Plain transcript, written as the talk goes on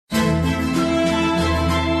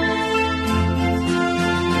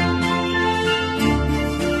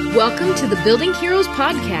Welcome to the Building Heroes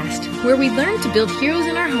podcast, where we learn to build heroes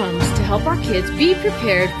in our homes to help our kids be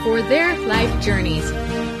prepared for their life journeys.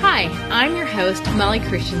 Hi, I'm your host, Molly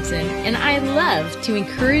Christensen, and I love to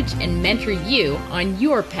encourage and mentor you on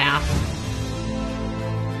your path.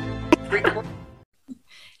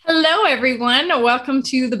 Hello, everyone. Welcome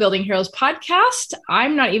to the Building Heroes podcast.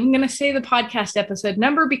 I'm not even going to say the podcast episode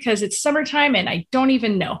number because it's summertime and I don't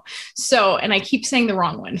even know. And I keep saying the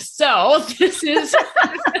wrong one. So this is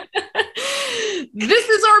this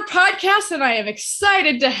is our podcast, and I am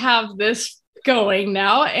excited to have this going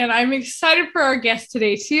now. And I'm excited for our guest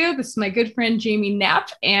today too. This is my good friend, Jamie Knapp.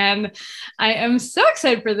 And I am so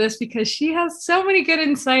excited for this because she has so many good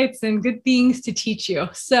insights and good things to teach you.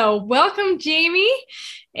 So welcome, Jamie.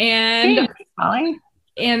 And thanks, Molly.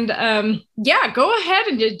 And go ahead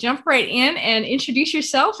and just jump right in and introduce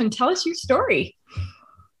yourself and tell us your story.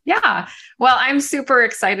 Yeah. Well, I'm super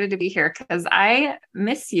excited to be here because I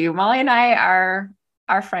miss you. Molly and I are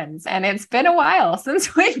friends, and it's been a while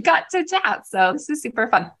since we got to chat. So this is super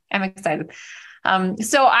fun. I'm excited.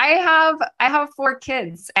 So I have 4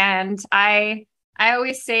 kids, and I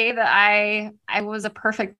always say that I was a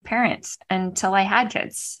perfect parent until I had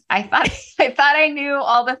kids. I thought I knew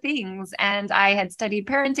all the things, and I had studied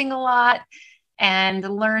parenting a lot and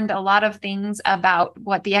learned a lot of things about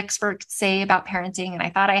what the experts say about parenting. And I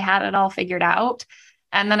thought I had it all figured out.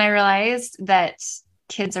 And then I realized that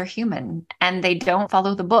kids are human and they don't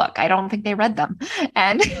follow the book. I don't think they read them.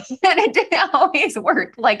 And it didn't always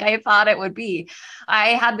work like I thought it would be. I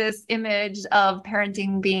had this image of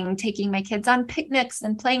parenting being taking my kids on picnics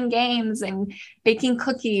and playing games and baking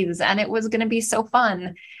cookies, and it was going to be so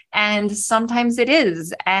fun. And sometimes it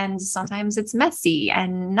is, and sometimes it's messy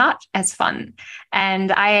and not as fun.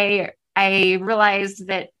 And I realized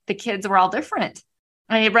that the kids were all different.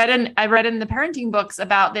 I read in the parenting books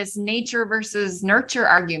about this nature versus nurture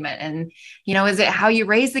argument. And, is it how you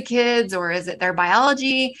raise the kids or is it their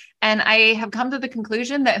biology? And I have come to the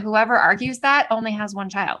conclusion that whoever argues that only has one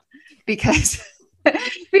child because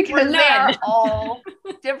they are all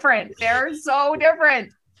different. They're so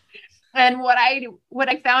different. And what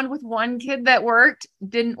I found with one kid that worked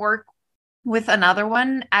didn't work with another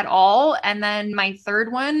one at all. And then my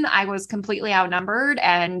third one, I was completely outnumbered,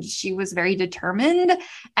 and she was very determined.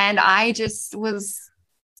 And I just was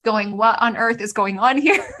going, what on earth is going on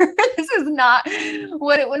here? This is not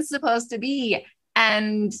what it was supposed to be.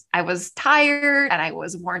 And I was tired and I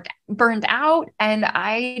was burned out. And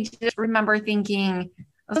I just remember thinking,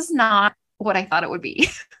 this is not what I thought it would be.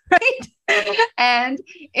 Right. And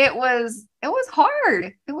it was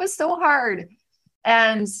hard. It was so hard.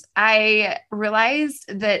 And I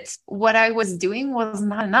realized that what I was doing was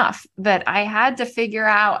not enough, that I had to figure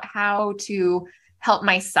out how to help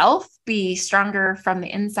myself be stronger from the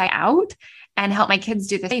inside out and help my kids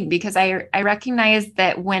do the same, because I recognized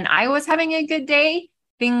that when I was having a good day,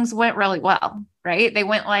 things went really well, right? They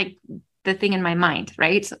went like the thing in my mind,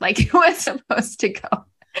 right? Like it was supposed to go.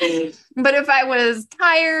 But if I was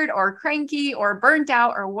tired or cranky or burnt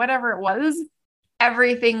out or whatever it was,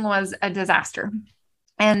 everything was a disaster.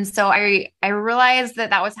 And so I realized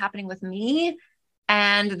that was happening with me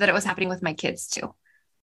and that it was happening with my kids too.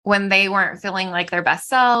 When they weren't feeling like their best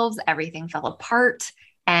selves, everything fell apart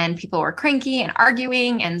and people were cranky and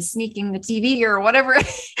arguing and sneaking the TV or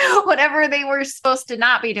whatever they were supposed to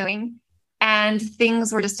not be doing. And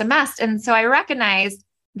things were just a mess. And so I recognized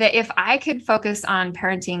that if I could focus on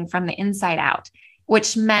parenting from the inside out,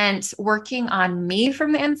 which meant working on me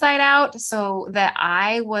from the inside out so that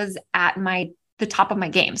I was at the top of my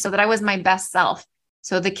game, so that I was my best self.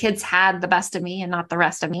 So the kids had the best of me and not the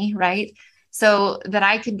rest of me, right? So that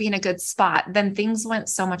I could be in a good spot, then things went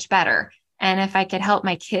so much better. And if I could help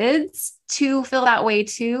my kids to feel that way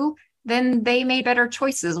too, then they made better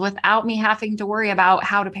choices without me having to worry about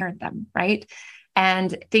how to parent them, right?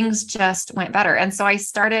 And things just went better. And so I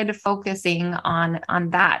started focusing on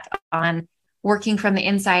that, on working from the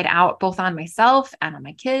inside out, both on myself and on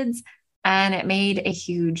my kids. And it made a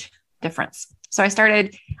huge difference. So I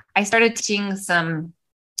started teaching some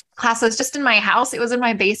classes just in my house. It was in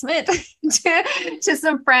my basement to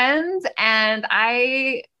some friends. And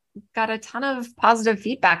I got a ton of positive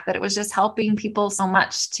feedback that it was just helping people so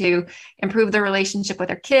much to improve their relationship with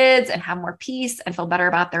their kids and have more peace and feel better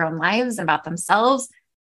about their own lives and about themselves,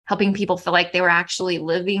 helping people feel like they were actually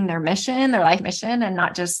living their mission, their life mission, and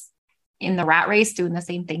not just in the rat race doing the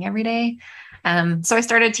same thing every day. So I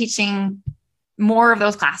started teaching more of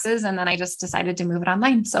those classes, and then I just decided to move it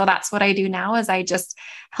online. So that's what I do now, is I just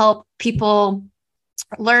help people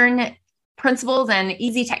learn principles and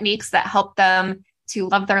easy techniques that help them to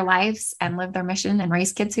love their lives and live their mission and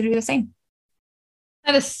raise kids who do the same.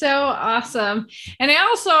 That is so awesome. And I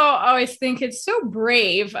also always think it's so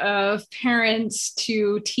brave of parents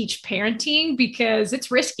to teach parenting because it's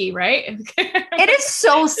risky, right? It is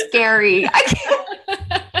so scary. I can't,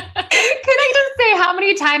 can I just say how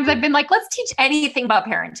many times I've been like, let's teach anything about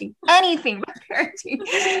parenting,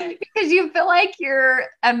 because you feel like you're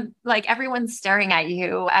like everyone's staring at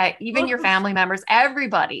you, even your family members,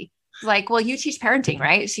 everybody. Like, well, you teach parenting,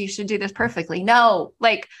 right? So you should do this perfectly. No,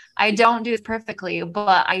 like I don't do this perfectly,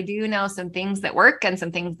 but I do know some things that work and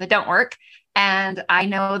some things that don't work. And I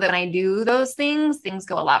know that when I do those things, things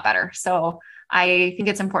go a lot better. So I think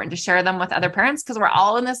it's important to share them with other parents because we're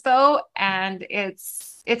all in this boat, and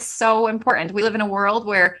it's so important. We live in a world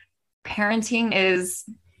where parenting is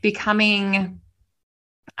becoming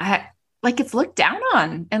like it's looked down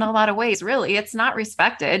on in a lot of ways. Really, it's not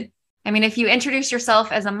respected. I mean, if you introduce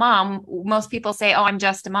yourself as a mom, most people say, "Oh, I'm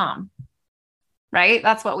just a mom," right?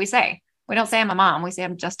 That's what we say. We don't say I'm a mom. We say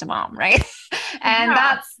I'm just a mom, right? And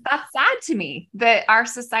Yeah. that's sad to me that our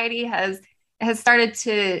society has started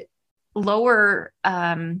to lower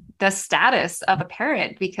the status of a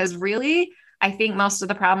parent, because really, I think most of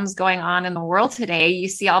the problems going on in the world today, you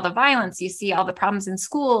see all the violence, you see all the problems in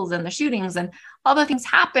schools and the shootings and all the things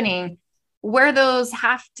happening, where those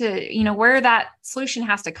have to, where that solution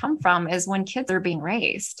has to come from is when kids are being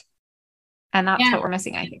raised. And that's Yeah. what we're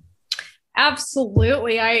missing, I think.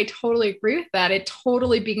 Absolutely. I totally agree with that. It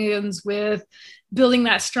totally begins with building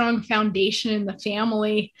that strong foundation in the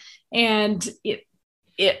family. And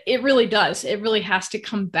it really does. It really has to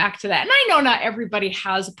come back to that. And I know not everybody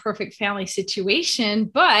has a perfect family situation,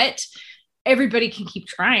 but everybody can keep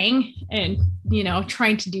trying and,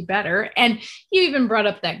 trying to do better. And you even brought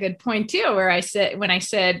up that good point too, where when I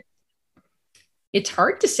said, it's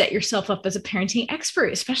hard to set yourself up as a parenting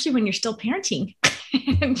expert, especially when you're still parenting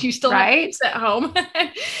and you still have kids at home.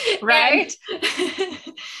 Right.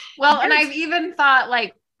 Well, and I've even thought,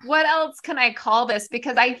 like, what else can I call this?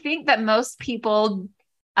 Because I think that most people,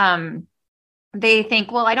 they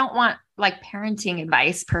think, well, I don't want like parenting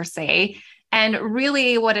advice per se. And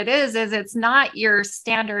really what it is it's not your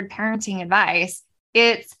standard parenting advice.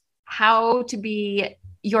 It's how to be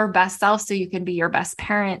your best self so you can be your best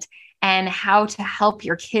parent, and how to help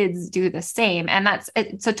your kids do the same. And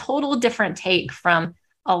it's a total different take from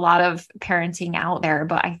a lot of parenting out there,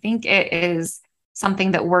 but I think it is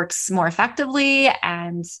something that works more effectively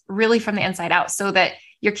and really from the inside out, so that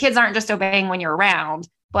your kids aren't just obeying when you're around,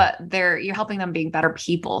 but you're helping them being better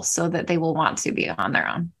people so that they will want to be on their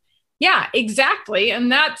own. Yeah, exactly.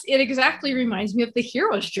 And it exactly reminds me of the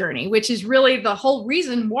hero's journey, which is really the whole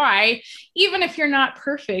reason why, even if you're not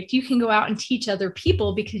perfect, you can go out and teach other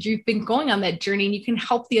people because you've been going on that journey and you can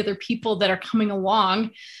help the other people that are coming along.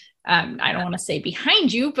 I don't want to say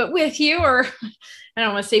behind you, but with you, or I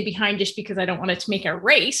don't want to say behind just because I don't want it to make a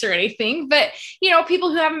race or anything, but, people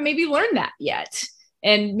who haven't maybe learned that yet.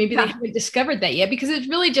 And maybe they haven't discovered that yet, because it's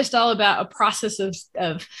really just all about a process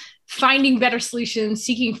of finding better solutions,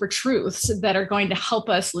 seeking for truths that are going to help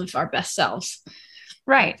us live our best selves.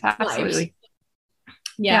 Right. Absolutely.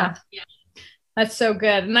 Yeah. That's so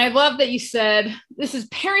good. And I love that you said this is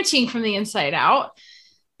parenting from the inside out,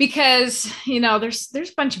 because, there's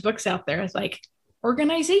a bunch of books out there like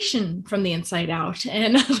Organization from the Inside Out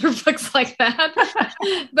and other books like that.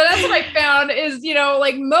 But that's what I found is,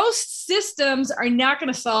 like most systems are not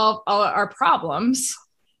going to solve all our problems.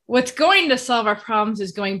 What's going to solve our problems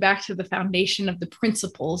is going back to the foundation of the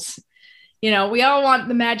principles. We all want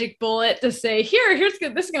the magic bullet to say, here's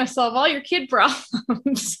good. This is going to solve all your kid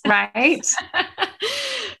problems. Right.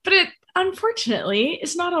 But it, unfortunately,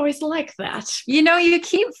 is not always like that. You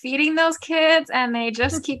keep feeding those kids and they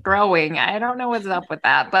just keep growing. I don't know what's up with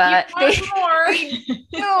that, but they do.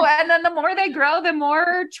 And then the more they grow, the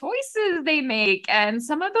more choices they make. And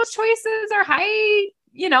some of those choices are high,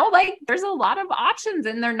 like there's a lot of options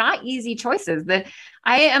and they're not easy choices. That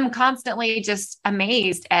I am constantly just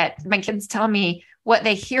amazed at my kids tell me what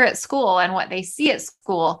they hear at school and what they see at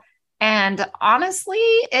school. And honestly,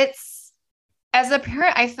 as a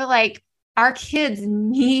parent, I feel like our kids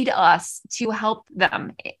need us to help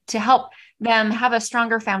them have a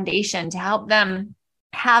stronger foundation, to help them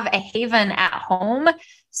have a haven at home,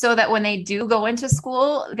 so that when they do go into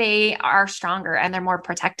school, they are stronger and they're more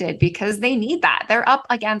protected, because they need that. They're up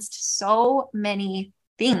against so many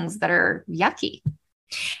things that are yucky.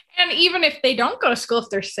 And even if they don't go to school, if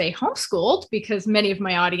they're, say, homeschooled, because many of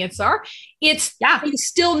my audience are, they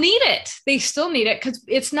still need it. They still need it, because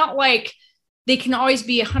it's not like they can always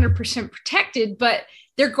be 100% protected, but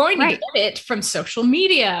they're going to get it from social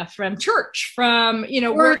media, from church, from,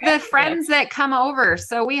 or the friends that come over.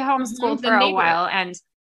 So we homeschooled for a while,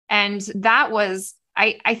 and that was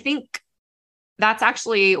I think that's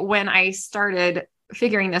actually when I started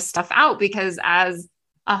figuring this stuff out, because as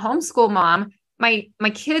a homeschool mom, my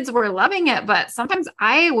kids were loving it, but sometimes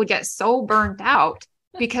I would get so burnt out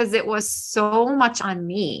because it was so much on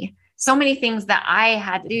me, so many things that I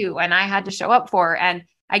had to do and I had to show up for. And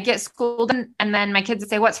I get schooled and then my kids would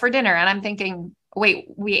say, "What's for dinner?" And I'm thinking, wait,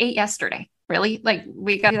 we ate yesterday. Really? Like,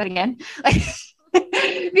 we got to do that again? Like,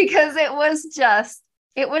 because it was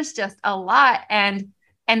just a lot. And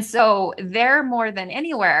so there, more than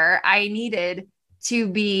anywhere, I needed to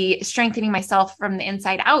be strengthening myself from the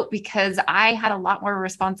inside out, because I had a lot more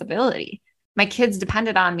responsibility. My kids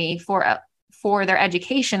depended on me for their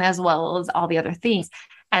education as well as all the other things.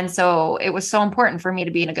 And so it was so important for me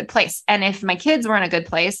to be in a good place. And if my kids were in a good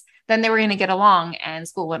place, then they were going to get along and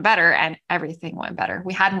school went better and everything went better.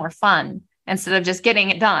 We had more fun. Instead of just getting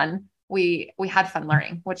it done, we had fun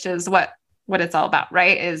learning, which is what it's all about,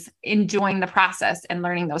 right? Is enjoying the process and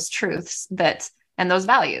learning those truths and those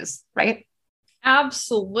values, right?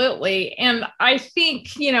 Absolutely. And I think,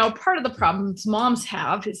 part of the problems moms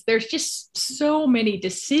have is there's just so many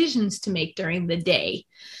decisions to make during the day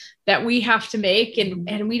that we have to make.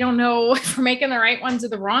 And we don't know if we're making the right ones or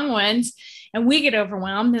the wrong ones. And we get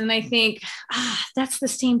overwhelmed. And I think that's the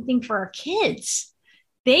same thing for our kids.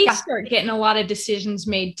 They start getting a lot of decisions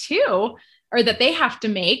made too, or that they have to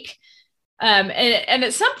make. And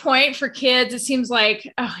at some point for kids, it seems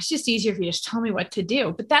like, it's just easier if you just tell me what to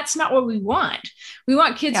do. But that's not what we want. We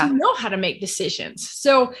want kids who know how to make decisions.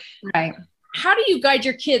 So how do you guide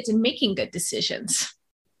your kids in making good decisions?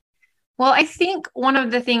 Well, I think one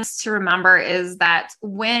of the things to remember is that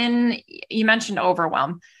when you mentioned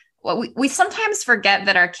overwhelm, well, we sometimes forget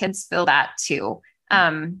that our kids feel that too.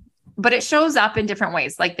 But it shows up in different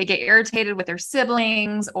ways. Like they get irritated with their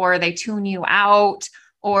siblings, or they tune you out,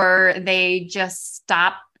 or they just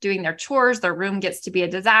stop doing their chores. Their room gets to be a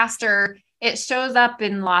disaster. It shows up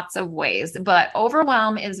in lots of ways, but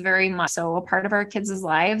overwhelm is very much so a part of our kids'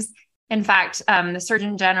 lives. In fact, the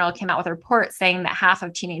Surgeon General came out with a report saying that half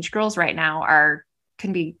of teenage girls right now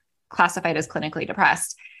can be classified as clinically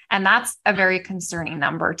depressed. And that's a very concerning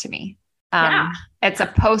number to me. It's a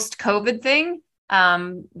post-COVID thing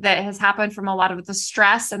that has happened from a lot of the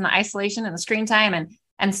stress and the isolation and the screen time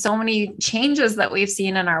and so many changes that we've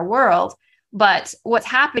seen in our world. But what's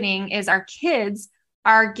happening is our kids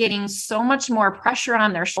are getting so much more pressure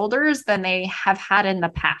on their shoulders than they have had in the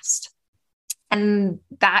past. And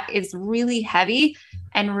that is really heavy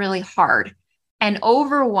and really hard. And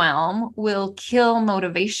overwhelm will kill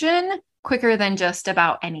motivation quicker than just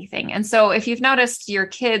about anything. And so if you've noticed your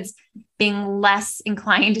kids being less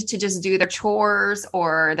inclined to just do their chores,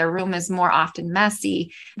 or their room is more often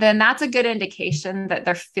messy, then that's a good indication that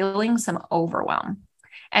they're feeling some overwhelm.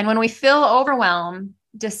 And when we feel overwhelmed,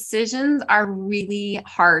 decisions are really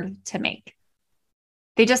hard to make.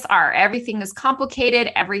 They just are. Everything is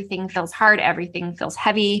complicated. Everything feels hard. Everything feels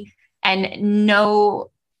heavy. And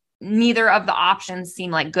neither of the options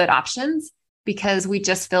seem like good options, because we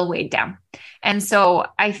just feel weighed down. And so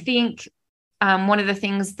I think one of the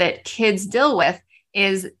things that kids deal with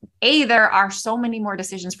is there are so many more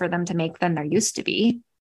decisions for them to make than there used to be.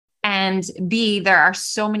 And B, there are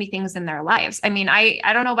so many things in their lives. I mean, I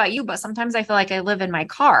don't know about you, but sometimes I feel like I live in my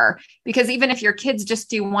car, because even if your kids just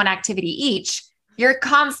do one activity each, you're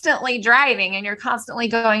constantly driving and you're constantly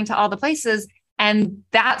going to all the places, and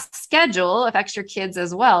that schedule affects your kids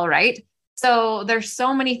as well, right? So there's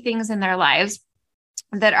so many things in their lives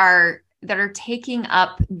that are taking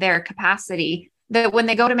up their capacity, that when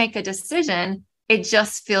they go to make a decision, it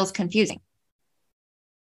just feels confusing.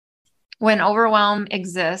 When overwhelm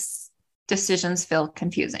exists, decisions feel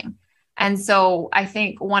confusing. And so I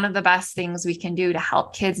think one of the best things we can do to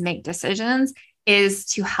help kids make decisions is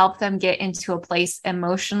to help them get into a place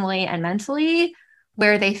emotionally and mentally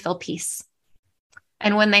where they feel peace.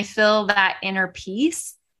 And when they feel that inner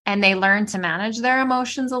peace and they learn to manage their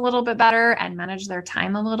emotions a little bit better and manage their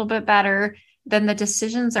time a little bit better, then the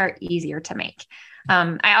decisions are easier to make.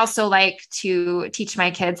 I also like to teach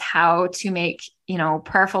my kids how to make,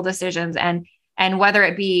 prayerful decisions, and whether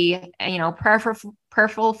it be,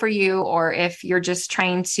 prayerful for you, or if you're just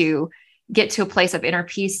trying to get to a place of inner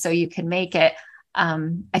peace so you can make it.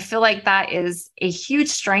 I feel like that is a huge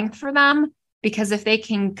strength for them, because if they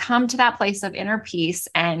can come to that place of inner peace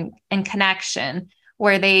and connection,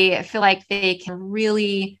 where they feel like they can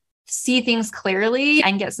really see things clearly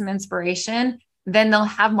and get some inspiration, then they'll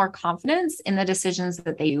have more confidence in the decisions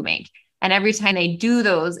that they do make. And every time they do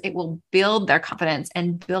those, it will build their confidence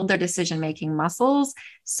and build their decision-making muscles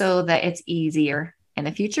so that it's easier in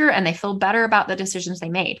the future, and they feel better about the decisions they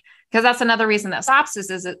made. Because that's another reason that stops us,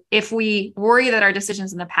 is that if we worry that our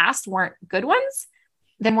decisions in the past weren't good ones,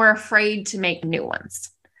 then we're afraid to make new ones.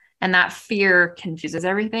 And that fear confuses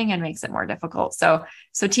everything and makes it more difficult. So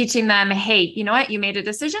teaching them, hey, you know what? You made a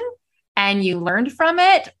decision and you learned from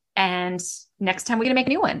it. And next time we're going to make a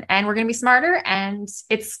new one, and we're going to be smarter, and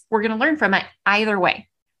we're going to learn from it either way,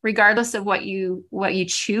 regardless of what you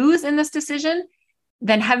choose in this decision.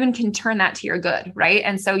 Then heaven can turn that to your good, right?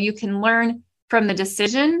 And so you can learn from the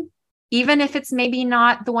decision, even if it's maybe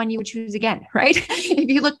not the one you would choose again, right? If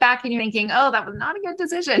you look back and you're thinking, oh, that was not a good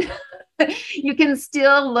decision, you can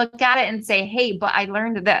still look at it and say, hey, but I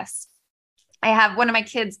learned this. I have one of my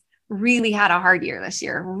kids really had a hard year this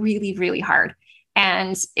year, really, really hard.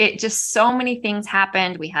 And it just, so many things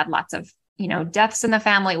happened. We had lots of, deaths in the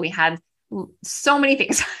family. We had so many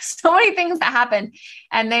things that happened.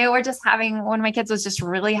 And they were just one of my kids was just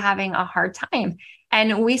really having a hard time.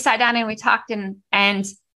 And we sat down and we talked, and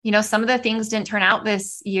some of the things didn't turn out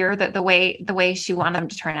this year that the way she wanted them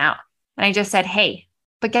to turn out. And I just said, hey,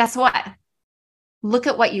 but guess what? Look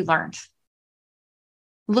at what you learned.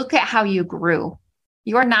 Look at how you grew.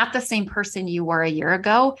 You are not the same person you were a year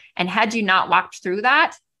ago. And had you not walked through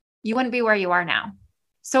that, you wouldn't be where you are now.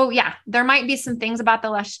 So yeah, there might be some things about the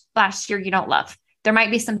last year you don't love. There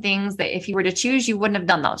might be some things that if you were to choose, you wouldn't have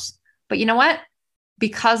done those. But you know what?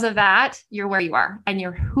 Because of that, you're where you are and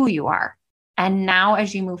you're who you are. And now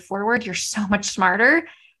as you move forward, you're so much smarter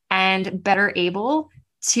and better able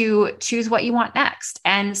to choose what you want next.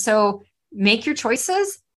 And so make your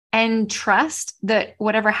choices and trust that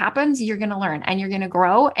whatever happens, you're going to learn and you're going to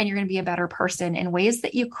grow and you're going to be a better person in ways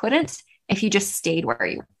that you couldn't if you just stayed where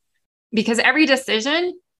you were. Because every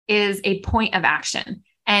decision is a point of action.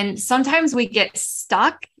 And sometimes we get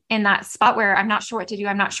stuck in that spot where I'm not sure what to do.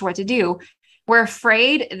 I'm not sure what to do. We're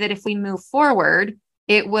afraid that if we move forward,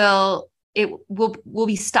 we'll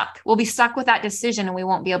be stuck. We'll be stuck with that decision and we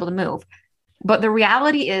won't be able to move. But the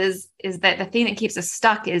reality is that the thing that keeps us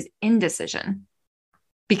stuck is indecision.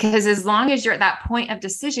 Because as long as you're at that point of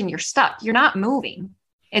decision, you're stuck. You're not moving.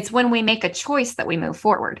 It's when we make a choice that we move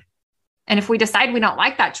forward. And if we decide we don't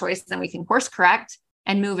like that choice, then we can course correct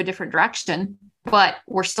and move a different direction, but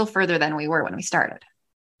we're still further than we were when we started.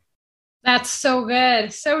 That's so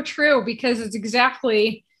good. So true, because it's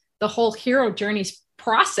exactly the whole hero journey's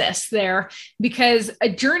process there, because a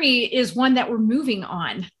journey is one that we're moving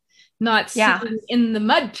on, not sitting in the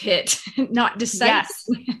mud pit, not deciding.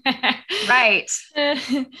 Yes. Right. And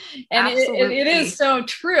it is so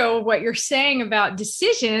true. What you're saying about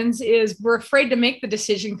decisions is we're afraid to make the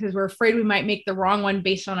decision because we're afraid we might make the wrong one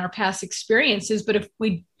based on our past experiences. But if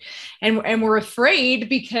we, and we're afraid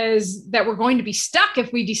because that we're going to be stuck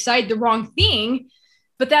if we decide the wrong thing,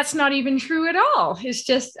 but that's not even true at all. It's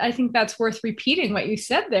just, I think that's worth repeating what you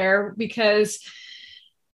said there, because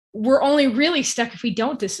we're only really stuck if we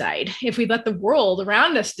don't decide, if we let the world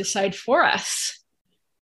around us decide for us.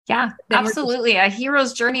 Yeah, absolutely. A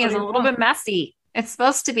hero's journey is a little bit messy. It's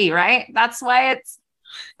supposed to be, right? That's why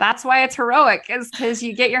it's heroic, is because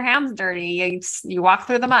you get your hands dirty, you walk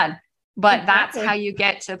through the mud, but that's how you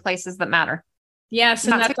get to places that matter. Yes.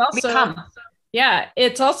 And that's also,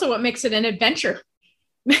 it's also what makes it an adventure.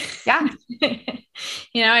 Yeah.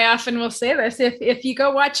 I often will say this, if you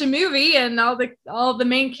go watch a movie and all the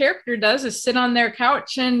main character does is sit on their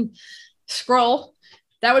couch and scroll,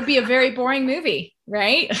 that would be a very boring movie,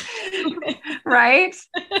 right? Right.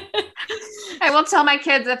 I will tell my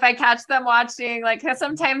kids if I catch them watching, because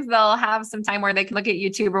sometimes they'll have some time where they can look at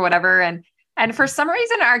YouTube or whatever. And for some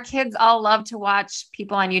reason, our kids all love to watch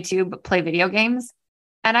people on YouTube play video games.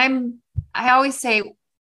 And I always say,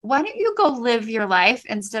 why don't you go live your life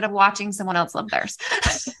instead of watching someone else live theirs?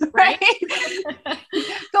 Right?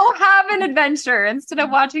 Go have an adventure instead of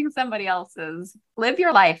watching somebody else's. Live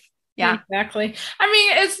your life. Yeah, exactly.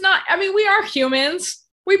 We are humans.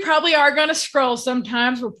 We probably are going to scroll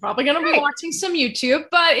sometimes. We're probably going to be watching some YouTube,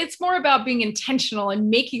 but it's more about being intentional and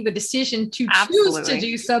making the decision to choose to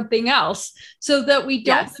do something else so that we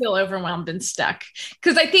don't feel overwhelmed and stuck.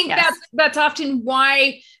 Because I think that's often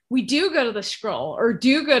why we do go to the scroll or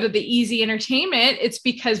do go to the easy entertainment. It's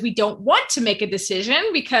because we don't want to make a decision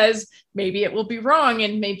because maybe it will be wrong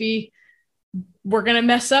and maybe we're going to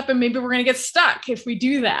mess up and maybe we're going to get stuck if we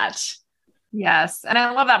do that. Yes. And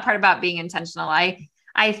I love that part about being intentional. I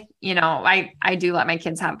do let my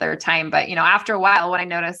kids have their time, but after a while when I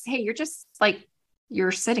notice, hey, you're just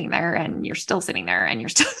you're sitting there and you're still sitting there and you're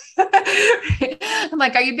still, I'm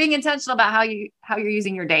like, are you being intentional about how you're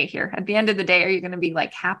using your day here? At the end of the day, are you going to be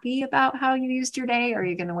happy about how you used your day? Or are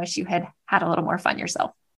you going to wish you had a little more fun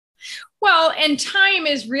yourself? Well, and time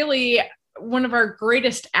is really one of our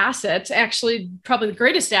greatest assets, actually, probably the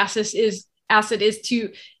greatest is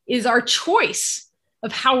our choice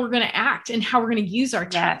of how we're going to act and how we're going to use our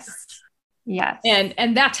time. Yes.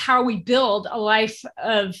 And that's how we build a life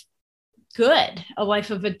of good, a life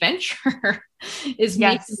of adventure is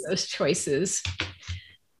making those choices.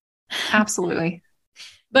 Absolutely.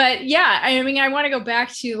 But yeah, I mean, I want to go back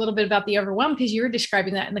to a little bit about the overwhelm, because you were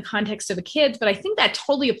describing that in the context of the kids, but I think that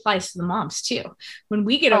totally applies to the moms too. When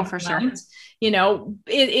we get overwhelmed, for sure.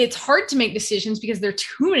 It's hard to make decisions because there are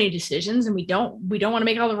too many decisions, and we don't want to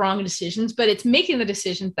make all the wrong decisions, but it's making the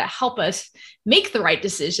decisions that help us make the right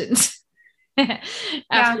decisions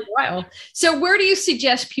after a while. So where do you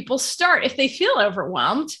suggest people start if they feel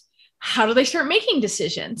overwhelmed? How do they start making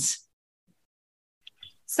decisions?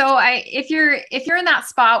 So if you're in that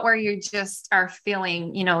spot where you just are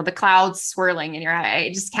feeling, the clouds swirling in your eye,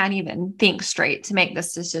 I just can't even think straight to make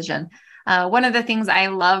this decision. One of the things I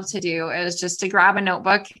love to do is just to grab a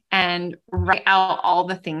notebook and write out all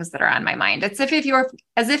the things that are on my mind. It's as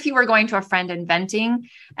if you were going to a friend and venting,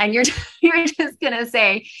 and you're just going to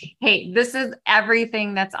say, hey, this is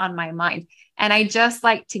everything that's on my mind. And I just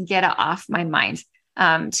like to get it off my mind.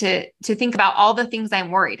 To think about all the things I'm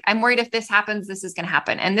worried if this happens, this is going to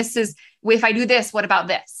happen. And this is, if I do this, what about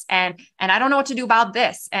this? And I don't know what to do about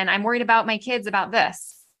this. And I'm worried about my kids about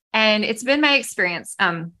this. And it's been my experience.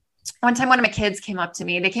 One time, one of my kids came up to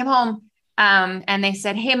me, they came home, and they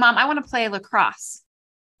said, hey mom, I want to play lacrosse.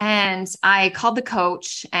 And I called the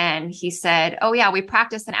coach, and he said, oh yeah, we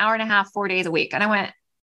practice an hour and a half, 4 days a week. And I went,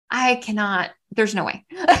 I cannot, there's no way.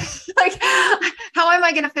 Like, how am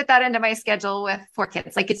I going to fit that into my schedule with 4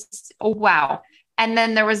 kids? Like, it's, oh, wow. And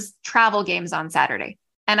then there was travel games on Saturday.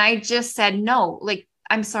 And I just said, no, like,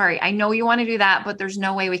 I'm sorry. I know you want to do that, but there's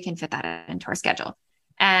no way we can fit that into our schedule.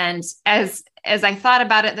 And as I thought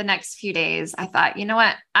about it the next few days, I thought, you know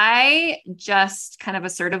what, I just kind of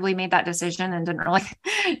assertively made that decision and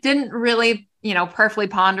didn't really, perfectly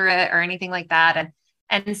ponder it or anything like that.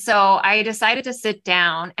 And so I decided to sit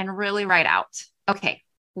down and really write out, okay,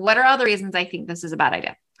 what are all the reasons I think this is a bad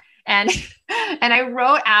idea? And I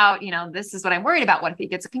wrote out, this is what I'm worried about. What if he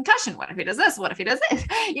gets a concussion? What if he does this? What if he does this?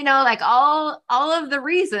 Like all of the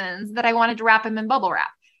reasons that I wanted to wrap him in bubble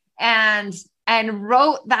wrap, and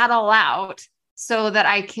wrote that all out so that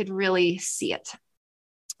I could really see it.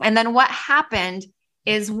 And then what happened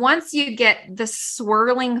is, once you get the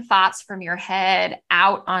swirling thoughts from your head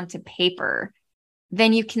out onto paper,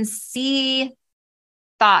 then you can see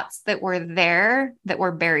thoughts that were there that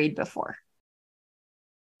were buried before.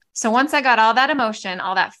 So once I got all that emotion,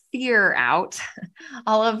 all that fear out,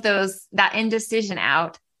 all of that indecision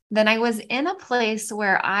out, then I was in a place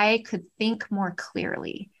where I could think more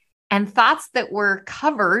clearly, and thoughts that were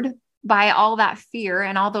covered by all that fear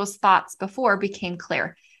and all those thoughts before became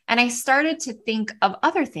clear. And I started to think of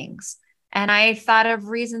other things, and I thought of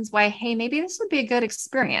reasons why, hey, maybe this would be a good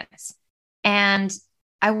experience. And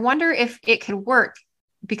I wonder if it could work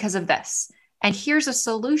because of this. And here's a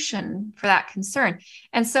solution for that concern.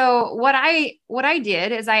 And so what I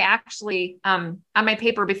did is, I actually, on my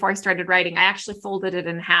paper before I started writing, I actually folded it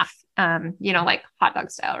in half, like hot dog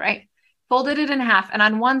style, right? Folded it in half. And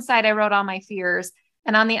on one side, I wrote all my fears.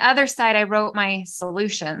 And on the other side, I wrote my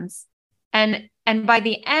solutions. And by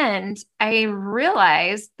the end, I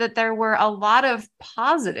realized that there were a lot of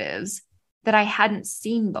positives that I hadn't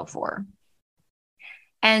seen before.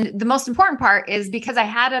 And the most important part is, because I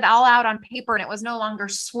had it all out on paper and it was no longer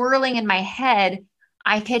swirling in my head,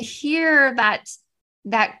 I could hear that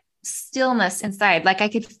stillness inside. Like, I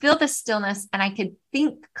could feel the stillness and I could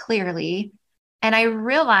think clearly. And I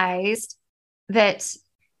realized that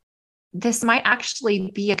this might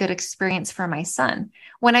actually be a good experience for my son.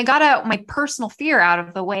 When I got out my personal fear out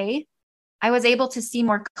of the way, I was able to see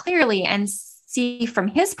more clearly and see from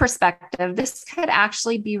his perspective, this could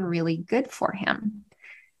actually be really good for him.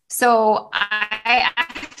 So I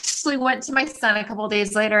actually went to my son a couple of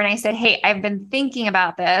days later and I said, hey, I've been thinking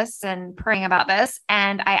about this and praying about this,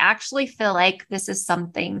 and I actually feel like this is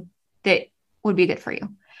something that would be good for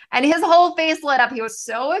you. And his whole face lit up. He was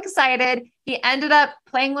so excited. He ended up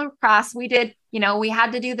playing lacrosse. We did, we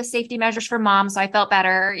had to do the safety measures for mom, so I felt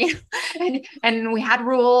better. And we had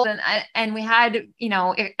rules and we had,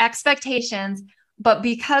 expectations. But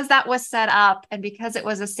because that was set up and because it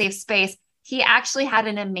was a safe space, he actually had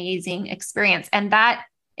an amazing experience. And that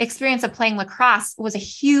experience of playing lacrosse was a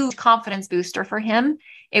huge confidence booster for him.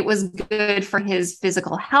 It was good for his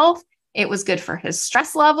physical health. It was good for his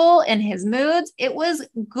stress level and his moods. It was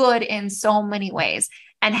good in so many ways.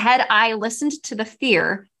 And had I listened to the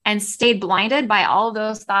fear and stayed blinded by all of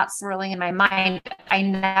those thoughts swirling in my mind, I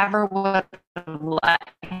never would have let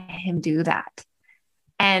him do that.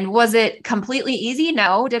 And was it completely easy?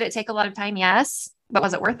 No. Did it take a lot of time? Yes. But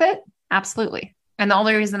was it worth it? Absolutely. And the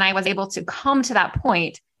only reason I was able to come to that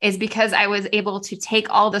point is because I was able to take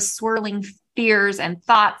all the swirling fears and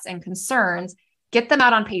thoughts and concerns, get them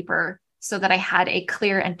out on paper so that I had a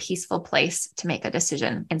clear and peaceful place to make a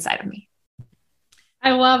decision inside of me.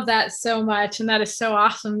 I love that so much. And that is so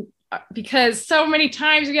awesome, because so many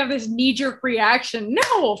times we have this knee-jerk reaction.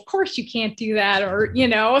 No, of course you can't do that. Or,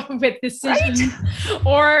 with decisions,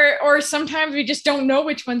 right? or sometimes we just don't know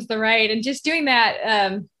which one's the right. And just doing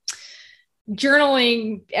that,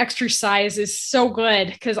 journaling exercise is so good,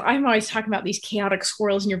 because I'm always talking about these chaotic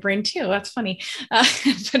swirls in your brain too. That's funny.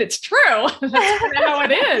 But it's true. That's kind of how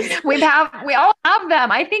it is. We all have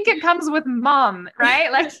them. I think it comes with mom,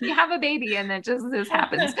 right? Like you have a baby and it just, this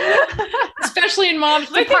happens. Especially in moms.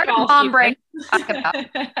 It's part of mom brain. Talk about.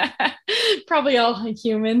 Probably all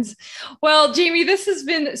humans. Well, Jamie, this has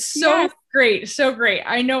been so great. So great.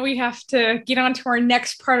 I know we have to get on to our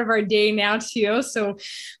next part of our day now too. So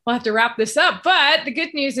we'll have to wrap this up. But the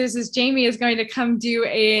good news is Jamie is going to come do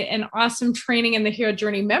an awesome training in the Hero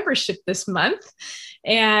Journey membership this month,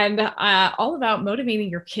 and all about motivating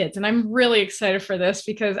your kids. And I'm really excited for this,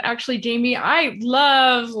 because actually, Jamie, I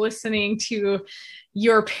love listening to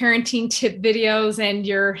your parenting tip videos and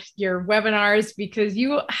your webinars, because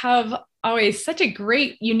you have always such a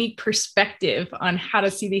great, unique perspective on how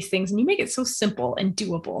to see these things. And you make it so simple and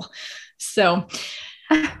doable. So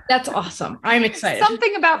that's awesome. I'm excited.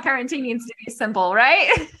 Something about parenting needs to be simple,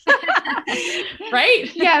 right?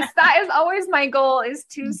 Right? Yes, that is always my goal, is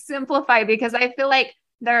to simplify, because I feel like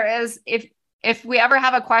there is, if we ever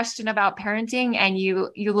have a question about parenting and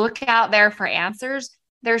you look out there for answers,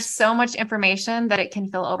 there's so much information that it can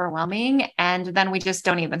feel overwhelming. And then we just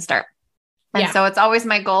don't even start. And so it's always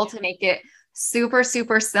my goal to make it super,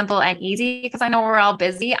 super simple and easy, because I know we're all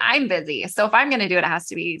busy. I'm busy. So if I'm going to do it, it has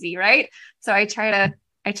to be easy. Right. So I try to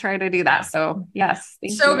do that. So yes.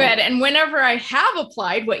 So good. And whenever I have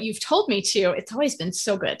applied what you've told me to, it's always been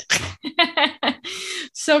so good.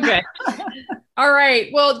 So good. All right.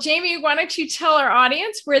 Well, Jamie, why don't you tell our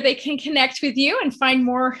audience where they can connect with you and find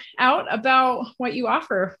more out about what you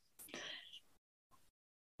offer?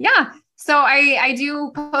 Yeah. So I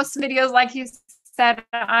do post videos, like you said,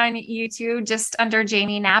 on YouTube, just under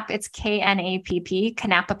Jamie Knapp. It's Knapp,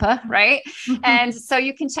 Knapp, right? And so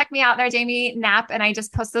you can check me out there, Jamie Knapp, and I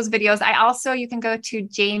just post those videos. You can go to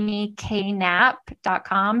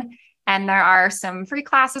jamieknapp.com, and there are some free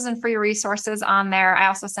classes and free resources on there. I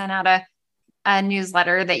also sent out a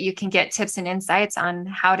newsletter that you can get tips and insights on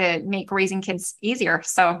how to make raising kids easier.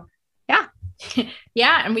 So yeah.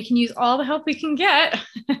 Yeah. And we can use all the help we can get.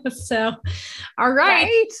 So, all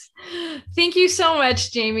right. Thank you so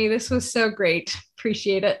much, Jamie. This was so great.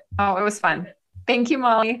 Appreciate it. Oh, it was fun. Thank you,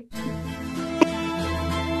 Molly.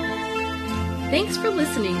 Thanks for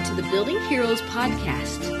listening to the Building Heroes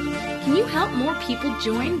podcast. Can you help more people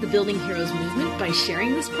join the Building Heroes movement by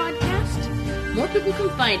sharing this podcast? More people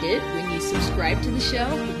can find it when you subscribe to the show,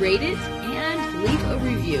 rate it, and leave a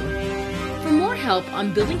review. For more help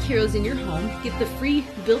on building heroes in your home, get the free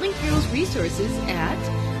Building Heroes resources at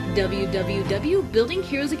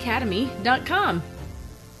www.buildingheroesacademy.com.